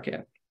on the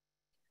market.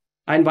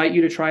 I invite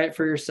you to try it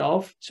for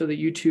yourself so that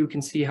you too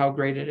can see how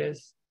great it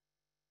is.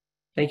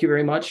 Thank you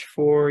very much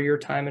for your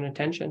time and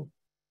attention.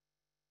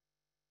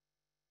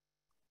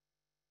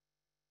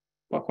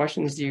 What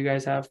questions do you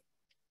guys have?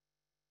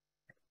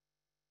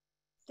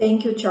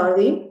 Thank you,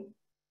 Charlie.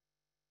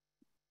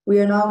 We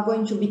are now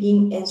going to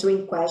begin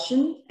answering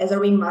questions. As a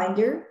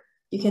reminder,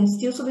 you can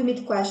still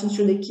submit questions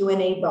through the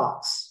Q&A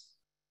box.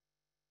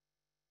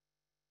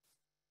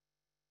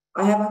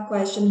 I have a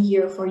question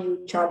here for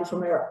you, Charlie,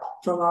 from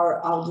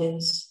our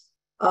audience.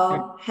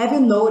 Have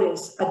you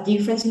noticed a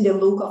difference in the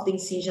look of the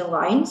incision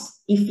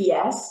lines? If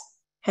yes,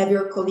 have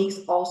your colleagues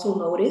also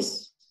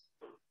noticed?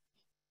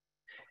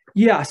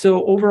 Yeah,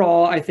 so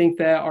overall, I think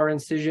that our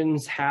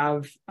incisions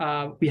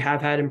we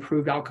have had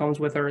improved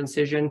outcomes with our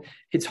incision.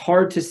 It's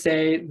hard to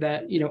say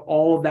that,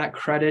 all of that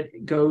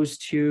credit goes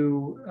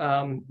to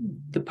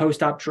the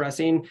post-op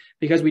dressing,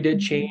 because we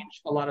did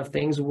change a lot of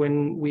things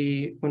when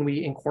we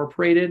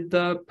incorporated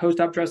the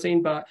post-op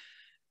dressing. But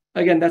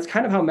again, that's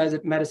kind of how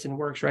medicine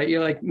works, right?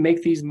 You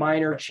make these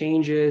minor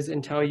changes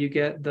until you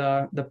get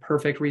the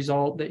perfect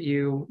result that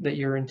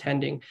you're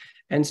intending.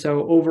 And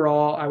so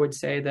overall, I would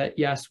say that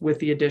yes, with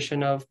the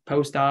addition of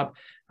post-op,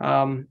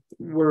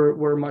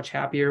 we're much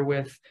happier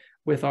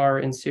with our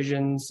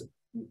incisions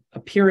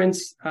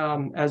appearance,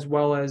 as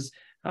well as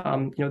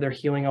they're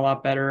healing a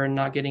lot better and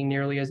not getting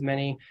nearly as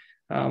many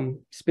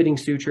spitting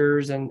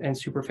sutures and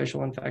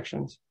superficial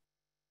infections.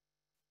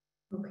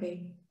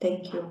 Okay,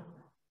 thank you.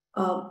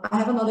 I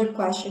have another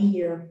question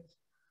here.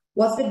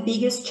 What's the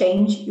biggest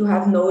change you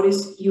have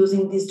noticed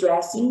using this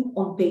dressing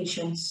on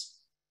patients?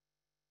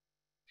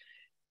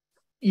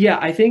 Yeah,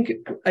 I think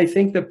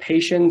the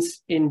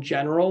patients in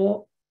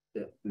general,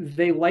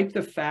 they like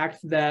the fact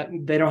that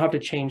they don't have to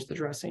change the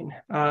dressing.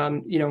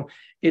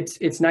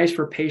 It's nice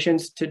for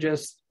patients to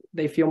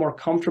they feel more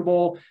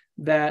comfortable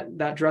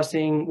that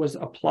dressing was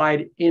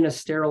applied in a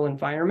sterile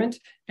environment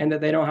and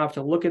that they don't have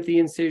to look at the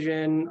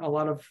incision. A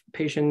lot of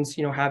patients,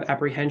 have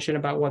apprehension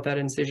about what that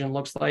incision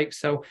looks like.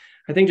 So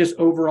I think just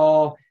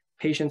overall,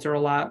 patients are a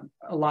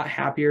lot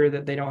happier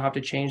that they don't have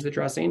to change the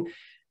dressing.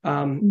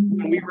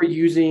 When we were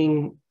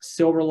using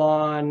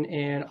Silverlon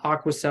and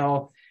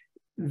Aquacel,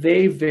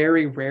 they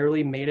very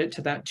rarely made it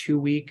to that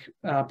 2-week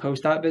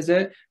post-op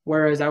visit,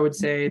 whereas I would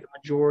say the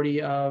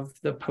majority of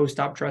the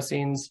post-op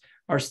dressings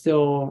are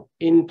still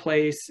in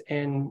place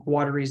and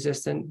water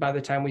resistant by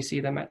the time we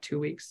see them at 2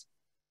 weeks.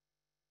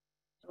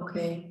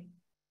 Okay,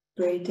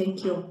 great,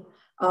 thank you.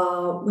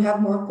 We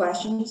have more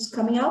questions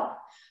coming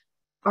up.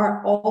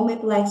 Are all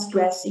Mepilex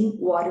dressing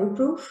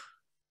waterproof?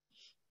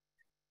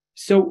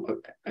 So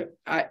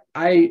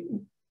I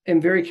am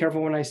very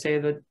careful when I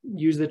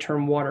use the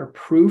term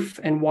waterproof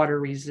and water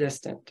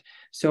resistant.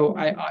 So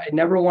I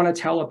never want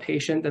to tell a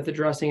patient that the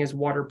dressing is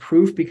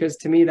waterproof, because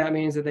to me that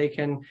means that they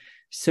can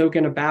soak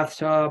in a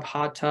bathtub,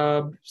 hot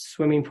tub,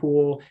 swimming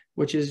pool,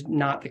 which is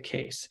not the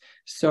case.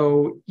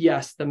 So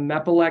yes, the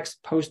Mepilex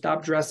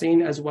post-op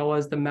dressing as well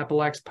as the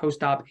Mepilex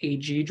post-op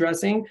AG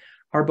dressing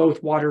are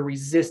both water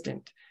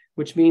resistant,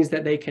 which means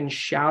that they can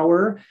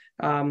shower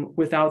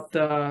without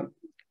the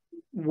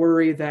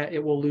worry that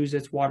it will lose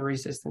its water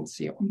resistant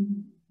seal.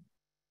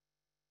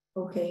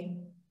 Okay,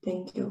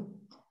 thank you.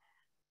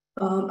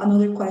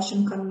 Another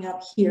question coming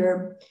up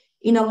here.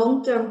 In a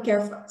long-term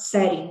care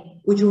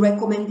setting, would you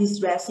recommend this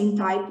dressing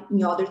type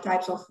in other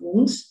types of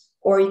wounds,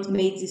 or it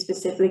made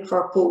specifically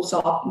for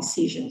post-op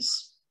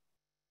incisions?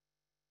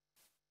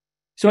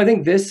 So I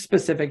think this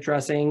specific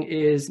dressing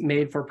is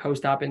made for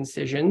post-op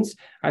incisions.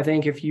 I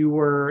think if you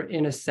were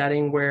in a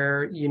setting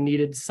where you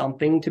needed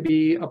something to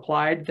be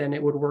applied, then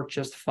it would work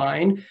just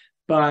fine.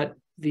 But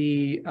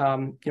the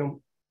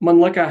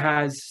Mölnlycke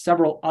has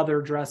several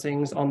other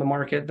dressings on the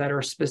market that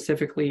are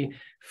specifically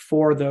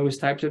for those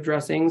types of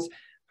dressings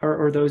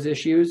or those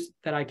issues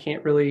that I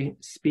can't really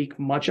speak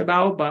much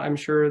about, but I'm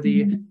sure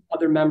the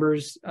other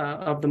members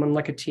of the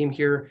Mölnlycke team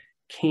here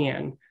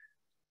can.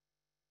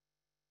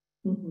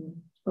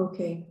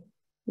 Okay,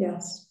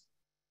 yes,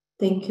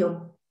 thank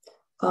you.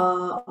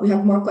 We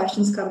have more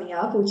questions coming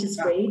up, which is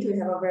great. We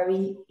have a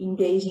very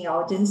engaging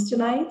audience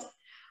tonight.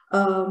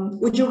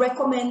 Would you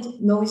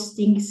recommend no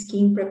sting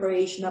skin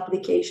preparation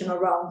application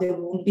around the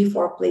wound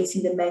before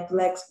placing the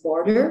Mepilex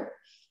border?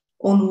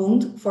 on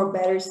wound for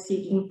better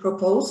stitching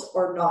proposed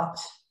or not?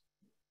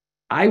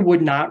 I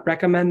would not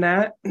recommend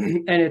that.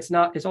 And it's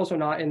also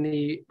not in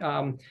the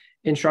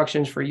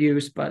instructions for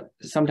use, but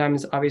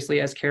sometimes obviously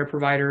as care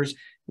providers,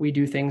 we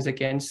do things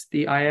against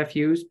the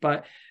IFUs.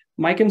 But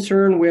my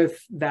concern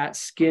with that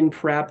skin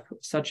prep,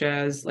 such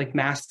as like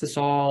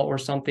Mastisol or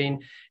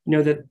something,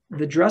 that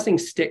the dressing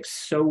sticks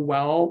so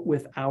well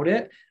without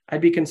it.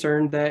 I'd be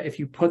concerned that if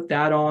you put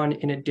that on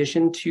in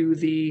addition to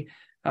the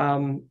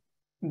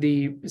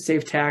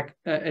Safe Tack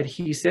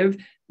adhesive,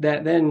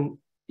 that then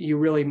you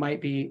really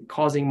might be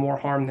causing more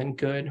harm than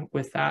good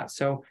with that.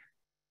 So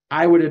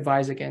I would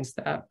advise against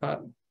that.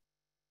 But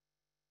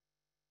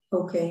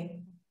okay.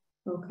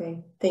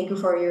 Thank you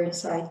for your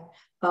insight.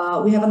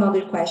 We have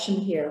another question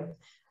here.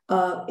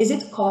 Is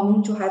it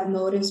common to have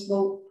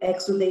noticeable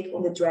exudate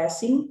on the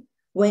dressing?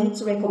 When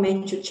it's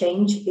recommended to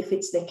change if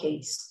it's the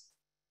case?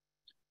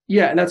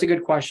 Yeah, and that's a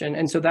good question.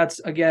 And so that's,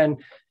 again,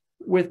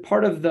 with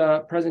part of the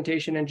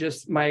presentation and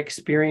just my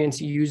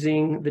experience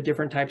using the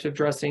different types of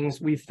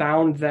dressings, we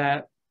found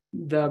that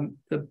the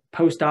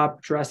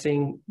post-op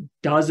dressing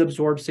does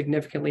absorb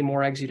significantly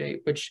more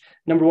exudate, which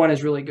number one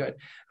is really good.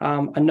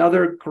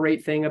 Another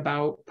great thing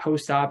about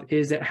post-op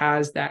is it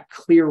has that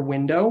clear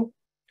window,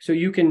 so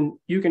you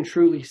can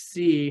truly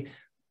see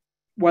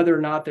whether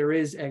or not there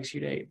is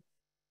exudate.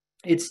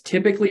 It's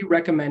typically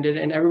recommended,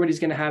 and everybody's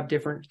going to have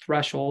different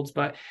thresholds,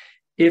 but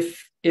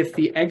if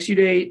the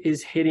exudate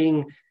is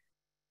hitting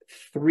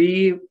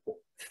three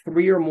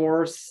or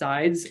more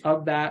sides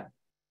of that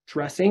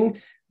dressing,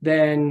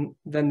 then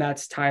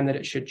that's time that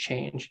it should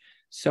change.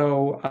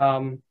 So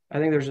I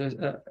think there's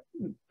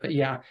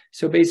yeah.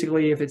 So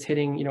basically, if it's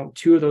hitting,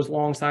 two of those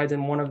long sides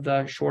and one of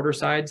the shorter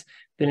sides,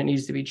 then it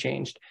needs to be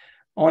changed.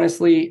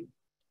 Honestly,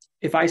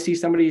 if I see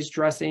somebody's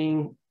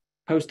dressing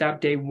post-op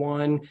day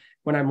 1,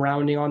 when I'm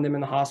rounding on them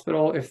in the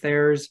hospital, if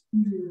there's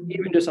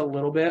even just a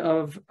little bit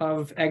of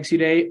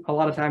exudate, a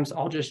lot of times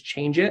I'll just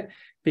change it,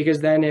 because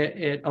then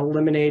it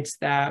eliminates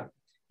that,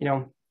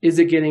 is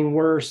it getting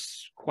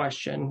worse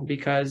question,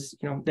 because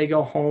they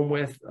go home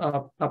with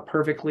a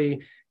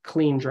perfectly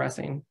clean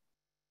dressing.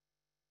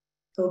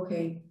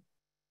 Okay,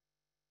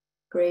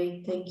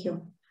 great, thank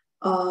you.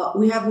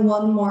 We have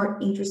one more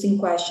interesting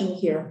question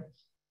here.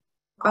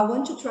 I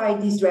want to try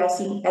this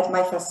dressing at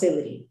my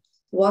facility.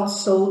 What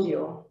sold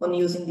you on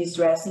using this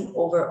dressing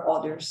over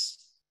others?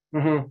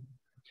 Mm-hmm.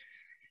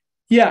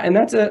 Yeah, and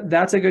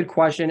that's a good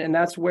question, and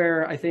that's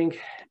where I think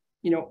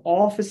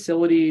all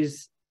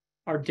facilities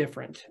are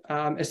different,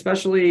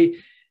 especially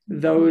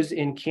those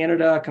in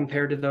Canada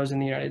compared to those in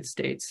the United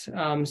States.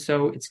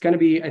 So it's going to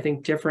be, I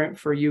think, different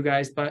for you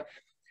guys, but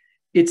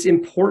it's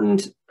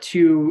important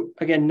to,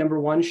 again, number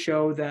one,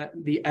 show that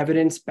the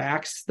evidence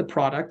backs the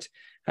product,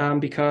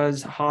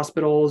 because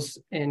hospitals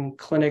and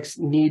clinics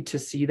need to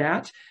see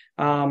that.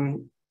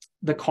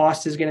 The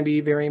cost is going to be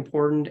very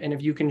important. And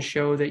if you can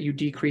show that you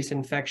decrease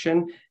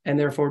infection and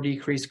therefore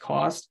decrease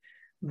cost,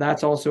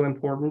 that's also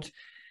important.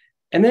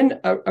 And then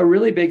a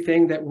really big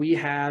thing that we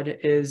had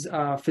is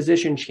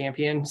physician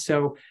champion.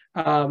 So,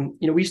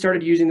 we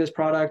started using this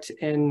product,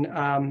 and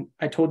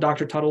I told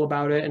Dr. Tuttle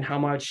about it and how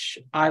much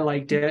I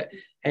liked it,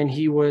 and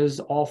he was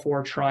all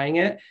for trying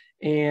it.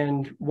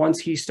 And once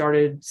he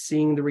started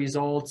seeing the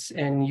results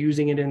and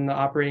using it in the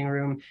operating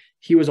room,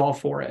 he was all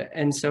for it.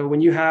 And so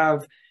when you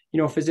have,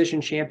 a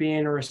physician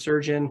champion or a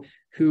surgeon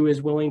who is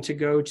willing to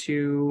go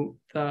to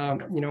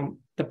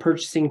the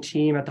purchasing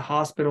team at the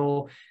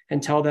hospital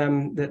and tell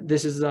them that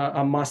this is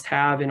a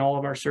must-have in all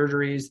of our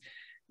surgeries,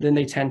 then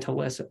they tend to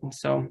listen.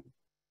 So,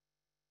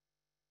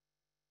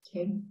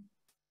 okay,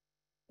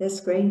 that's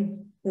great.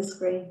 That's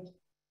great.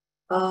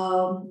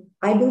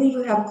 I believe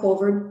we have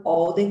covered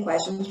all the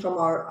questions from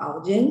our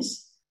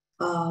audience.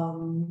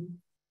 Oh,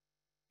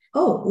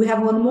 we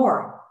have one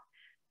more.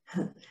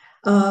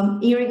 In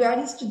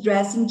regards to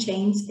dressing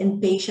change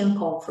and patient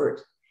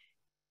comfort,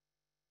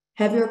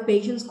 have your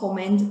patients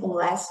comment on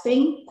less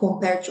pain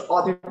compared to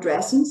other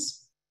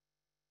dressings?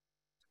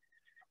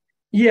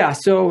 Yeah,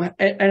 so,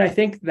 and I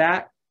think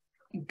that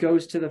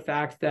goes to the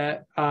fact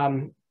that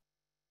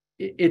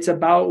it's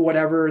about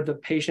whatever the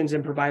patients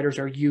and providers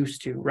are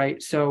used to,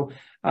 right? So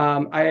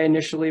I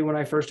initially, when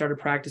I first started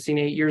practicing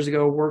 8 years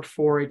ago, worked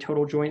for a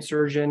total joint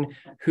surgeon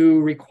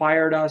who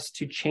required us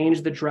to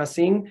change the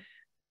dressing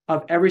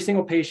of every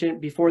single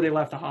patient before they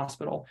left the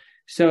hospital.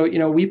 So,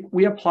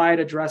 we applied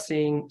a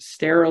dressing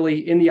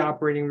sterilely in the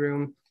operating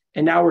room,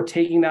 and now we're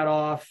taking that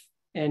off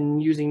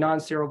and using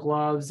non-sterile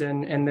gloves,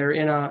 and they're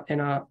in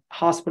a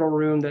hospital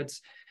room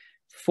that's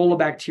full of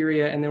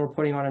bacteria, and then we're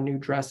putting on a new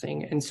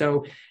dressing. And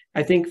so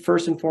I think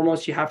first and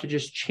foremost, you have to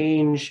just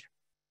change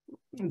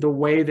the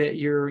way that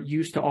you're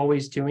used to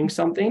always doing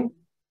something.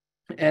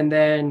 And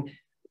then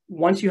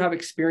once you have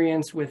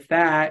experience with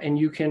that, and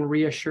you can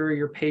reassure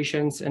your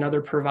patients and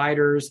other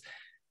providers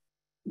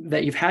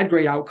that you've had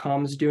great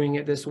outcomes doing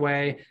it this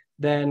way,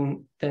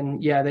 then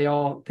yeah, they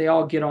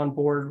all get on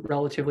board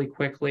relatively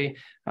quickly.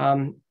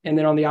 And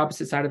then on the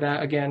opposite side of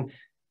that, again,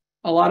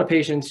 a lot of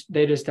patients,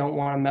 they just don't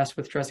want to mess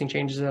with dressing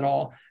changes at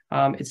all.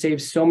 It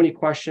saves so many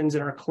questions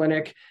in our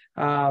clinic,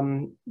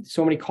 so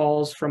many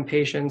calls from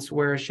patients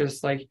where it's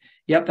just like,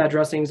 yep, that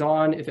dressing's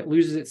on. If it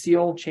loses its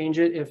seal, change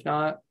it. If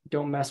not,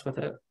 don't mess with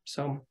it.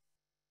 So.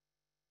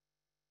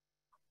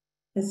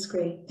 That's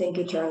great. Thank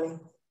you, Charlie.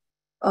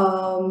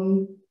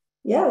 So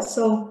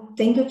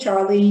thank you,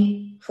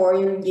 Charlie, for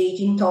your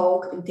engaging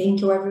talk. And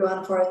thank you,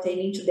 everyone, for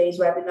attending today's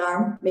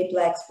webinar,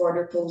 Mepilex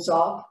Border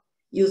Post-op,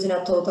 using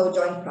a total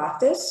joint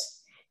practice.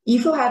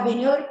 If you have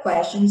any other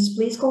questions,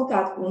 please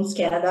contact Wounds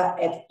Canada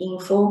at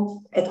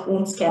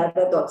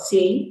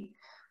info@woundscanada.ca.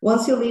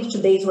 Once you leave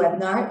today's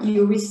webinar,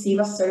 you'll receive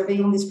a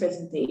survey on this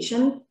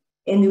presentation,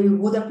 and we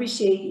would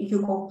appreciate if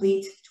you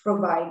complete to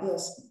provide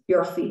us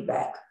your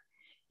feedback.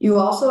 You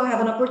also have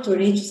an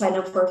opportunity to sign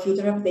up for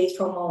future updates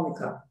from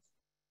Mölnlycke.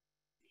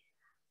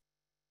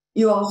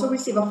 You also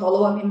receive a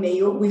follow-up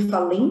email with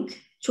a link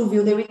to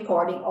view the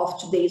recording of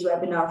today's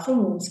webinar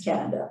from Wounds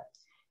Canada.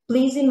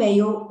 Please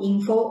email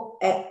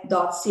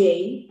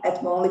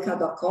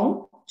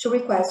info.ca@mölnlycke.com to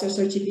request your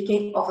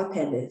certificate of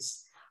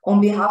attendance.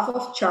 On behalf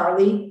of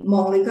Charlie,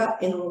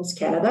 Mölnlycke, and Wounds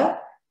Canada,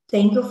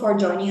 thank you for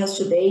joining us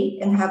today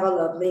and have a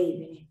lovely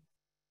evening.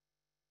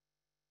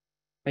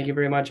 Thank you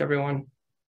very much, everyone.